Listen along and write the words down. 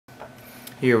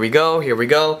Here we go, here we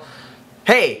go.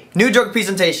 Hey, new drug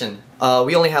presentation.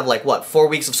 We only have like, what, 4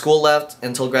 weeks of school left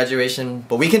until graduation,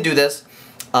 but we can do this.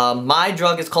 My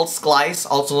drug is called Sklice,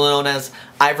 also known as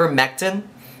Ivermectin.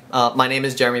 My name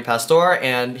is Jeremy Pastor,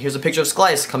 and here's a picture of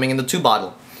Sklice coming in the tube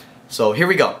bottle. So here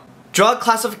we go. Drug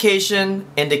classification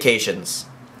indications.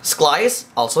 Sklice,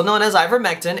 also known as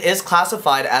Ivermectin, is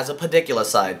classified as a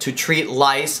pediculicide to treat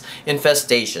lice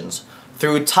infestations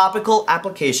through topical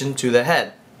application to the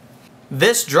head.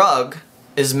 This drug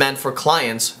is meant for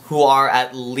clients who are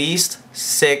at least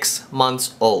 6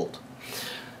 months old.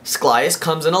 Sklice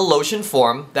comes in a lotion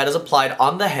form that is applied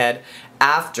on the head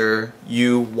after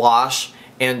you wash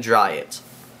and dry it.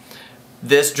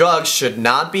 This drug should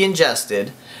not be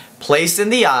ingested, placed in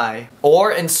the eye,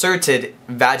 or inserted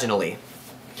vaginally.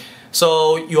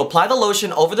 So you apply the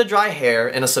lotion over the dry hair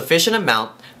in a sufficient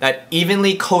amount that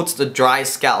evenly coats the dry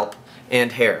scalp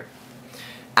and hair.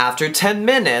 After 10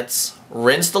 minutes,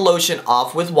 rinse the lotion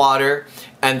off with water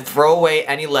and throw away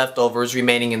any leftovers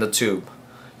remaining in the tube.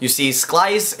 You see,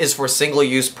 Sklice is for single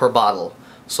use per bottle,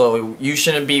 so you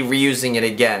shouldn't be reusing it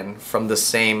again from the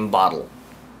same bottle.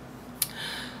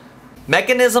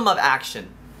 Mechanism of action.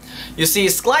 You see,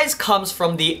 Sklice comes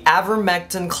from the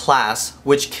Ivermectin class,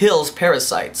 which kills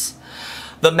parasites.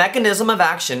 The mechanism of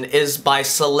action is by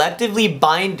selectively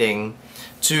binding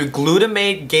to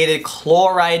glutamate-gated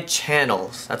chloride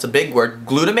channels. That's a big word.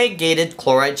 Glutamate-gated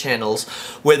chloride channels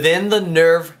within the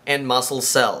nerve and muscle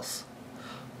cells.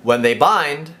 When they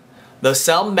bind, the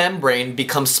cell membrane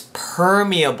becomes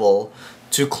permeable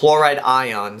to chloride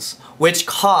ions, which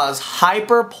cause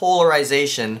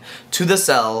hyperpolarization to the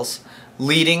cells,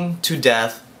 leading to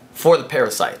death for the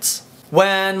parasites.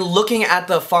 When looking at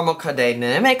the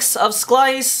pharmacodynamics of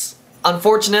Sklice,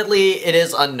 unfortunately, it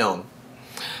is unknown.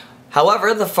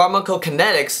 However, the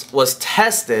pharmacokinetics was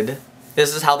tested,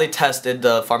 this is how they tested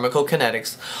the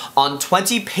pharmacokinetics, on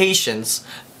 20 patients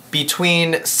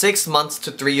between 6 months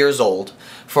to 3 years old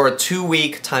for a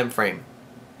 2-week time frame.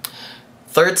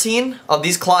 13 of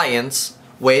these clients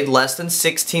weighed less than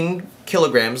 16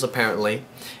 kilograms apparently,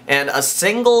 and a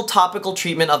single topical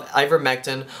treatment of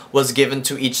ivermectin was given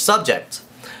to each subject.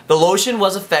 The lotion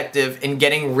was effective in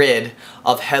getting rid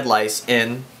of head lice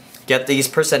in, get these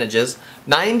percentages,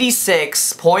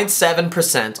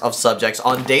 96.7% of subjects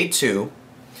on day 2,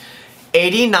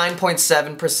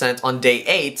 89.7% on day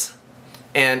 8,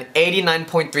 and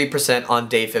 89.3% on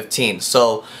day 15.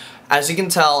 So, as you can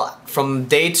tell, from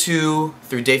day 2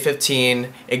 through day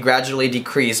 15, it gradually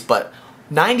decreased, but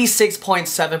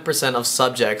 96.7% of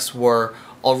subjects were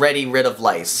already rid of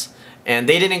lice. And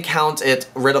they didn't count it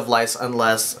rid of lice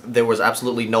unless there was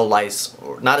absolutely no lice,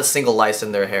 or not a single lice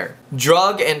in their hair.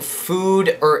 Drug or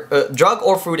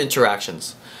food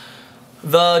interactions.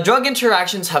 The drug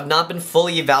interactions have not been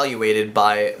fully evaluated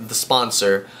by the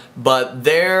sponsor, but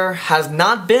there has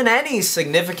not been any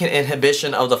significant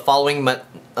inhibition of the following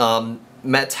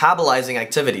metabolizing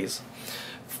activities,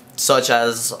 such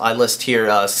as I list here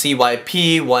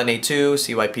CYP1A2,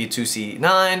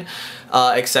 CYP2C9,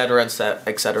 etc.,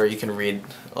 etc. You can read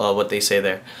what they say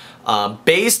there.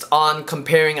 Based on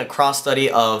comparing a cross-study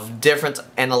of different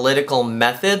analytical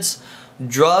methods,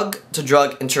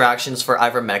 drug-to-drug interactions for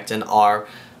ivermectin are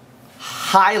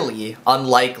highly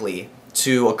unlikely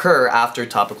to occur after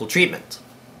topical treatment.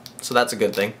 So that's a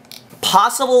good thing.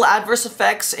 Possible adverse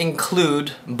effects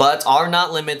include, but are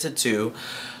not limited to,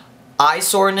 eye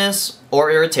soreness or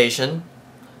irritation,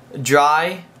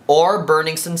 dry or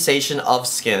burning sensation of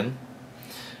skin,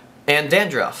 and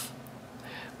dandruff.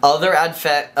 Other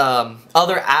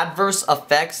adverse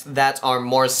effects that are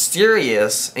more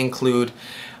serious include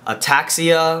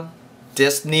ataxia,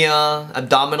 dyspnea,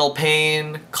 abdominal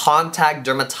pain, contact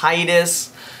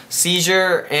dermatitis,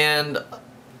 seizure, and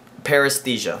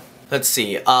paresthesia. Let's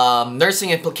see,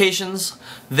 nursing implications.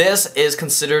 This is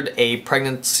considered a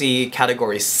pregnancy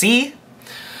category C,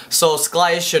 so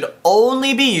Sklice should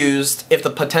only be used if the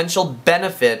potential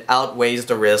benefit outweighs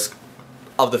the risk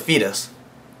of the fetus.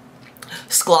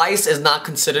 Sklice is not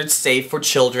considered safe for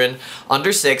children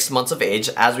under 6 months of age,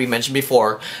 as we mentioned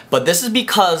before, but this is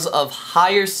because of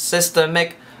higher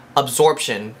systemic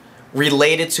absorption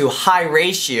related to high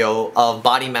ratio of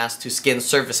body mass to skin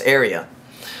surface area.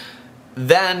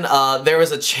 Then there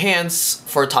is a chance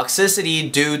for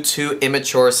toxicity due to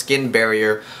immature skin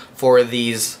barrier for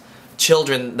these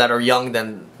children that are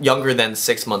younger than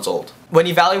 6 months old. When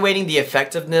evaluating the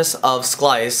effectiveness of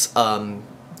Sklice,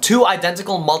 2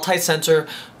 identical multi-center,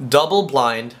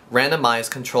 double-blind, randomized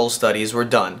control studies were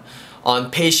done on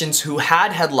patients who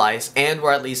had head lice and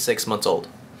were at least 6 months old.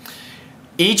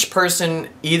 Each person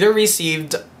either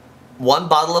received 1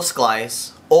 bottle of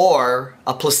Sklice or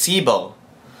a placebo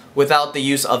without the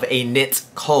use of a knit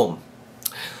comb.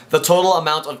 The total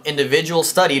amount of individuals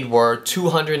studied were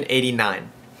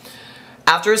 289.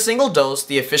 After a single dose,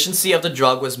 the efficiency of the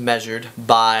drug was measured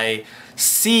by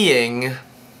seeing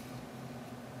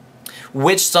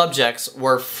which subjects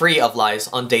were free of lice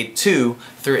on day 2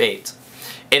 through 8.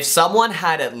 If someone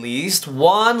had at least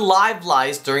one live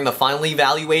lice during the final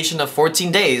evaluation of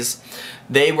 14 days,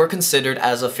 they were considered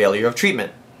as a failure of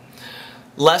treatment.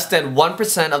 Less than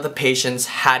 1% of the patients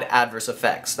had adverse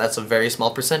effects. That's a very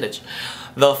small percentage.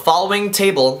 The following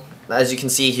table, as you can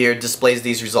see here, displays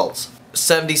these results.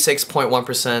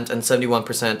 76.1% and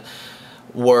 71%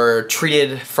 were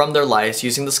treated from their lice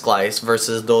using the Sklice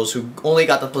versus those who only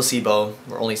got the placebo,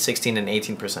 were only 16 and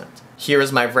 18%. Here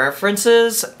is my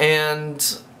references,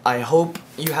 and I hope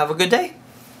you have a good day.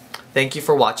 Thank you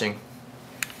for watching.